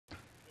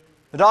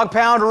The Dog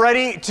Pound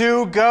ready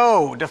to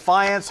go.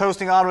 Defiance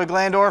hosting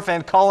Ottawa-Glandorf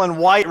and Colin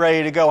White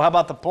ready to go. How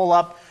about the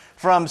pull-up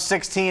from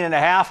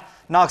 16.5?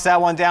 Knocks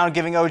that one down,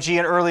 giving OG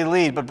an early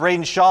lead. But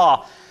Braden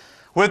Shaw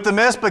with the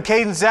miss, but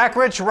Caden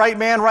Zachrich, right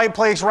man, right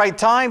place, right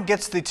time,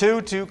 gets the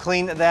 2 to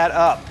clean that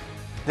up.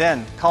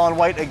 Then Colin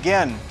White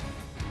again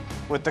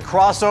with the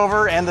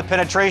crossover and the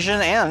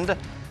penetration and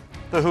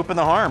the hoop and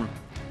the harm.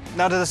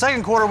 Now to the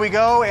second quarter we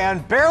go,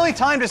 and barely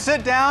time to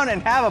sit down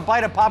and have a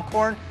bite of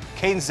popcorn.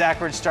 Caden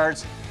Zachrich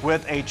starts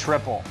with a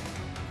triple.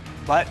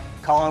 But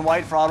Colin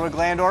White for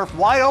Ottawa-Glandorf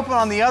wide open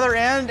on the other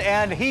end,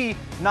 and he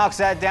knocks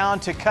that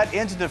down to cut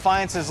into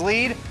Defiance's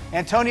lead.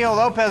 Antonio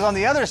Lopez on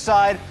the other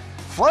side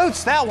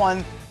floats that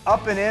one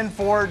up and in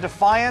for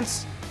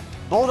Defiance.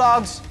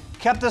 Bulldogs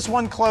kept this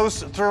one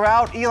close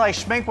throughout. Eli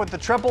Schmink with the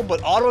triple,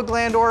 but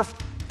Ottawa-Glandorf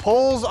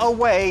pulls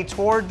away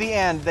toward the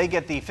end. They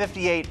get the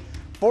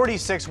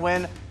 58-46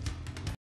 win